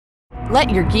Let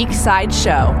your geek side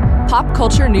show. Pop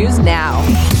culture news now.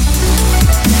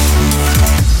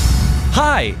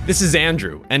 Hi, this is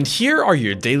Andrew, and here are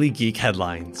your Daily Geek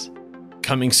headlines.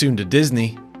 Coming soon to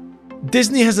Disney.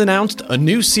 Disney has announced a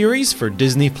new series for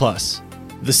Disney+.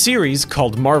 The series,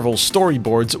 called Marvel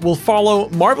Storyboards, will follow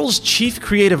Marvel's Chief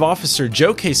Creative Officer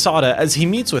Joe Quesada as he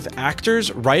meets with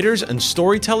actors, writers, and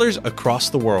storytellers across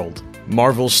the world.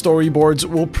 Marvel Storyboards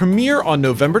will premiere on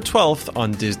November 12th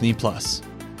on Disney+.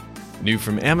 New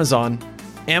from Amazon.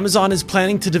 Amazon is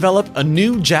planning to develop a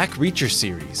new Jack Reacher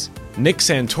series. Nick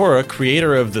Santora,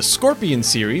 creator of the Scorpion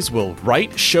series, will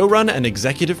write, showrun, and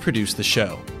executive produce the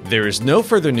show. There is no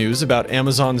further news about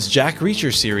Amazon's Jack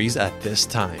Reacher series at this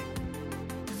time.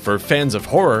 For fans of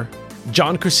horror,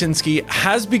 John Krasinski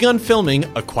has begun filming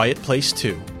A Quiet Place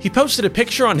 2. He posted a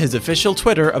picture on his official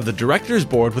Twitter of the director's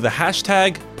board with a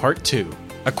hashtag Part 2.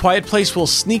 A Quiet Place will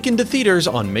sneak into theaters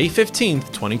on May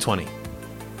 15th, 2020.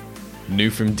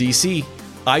 New from DC,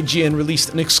 IGN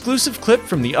released an exclusive clip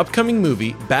from the upcoming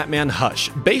movie Batman Hush,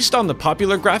 based on the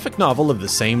popular graphic novel of the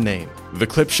same name. The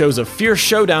clip shows a fierce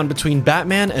showdown between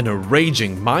Batman and a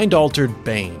raging, mind-altered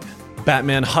Bane.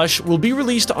 Batman Hush will be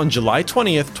released on July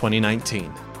 20th,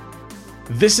 2019.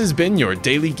 This has been your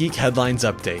Daily Geek Headlines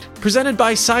Update, presented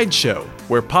by Sideshow,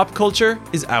 where pop culture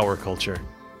is our culture.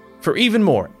 For even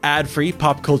more ad-free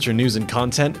pop culture news and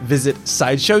content, visit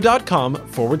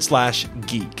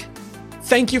sideshow.com/geek.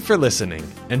 Thank you for listening,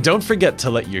 and don't forget to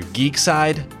let your geek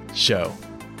side show.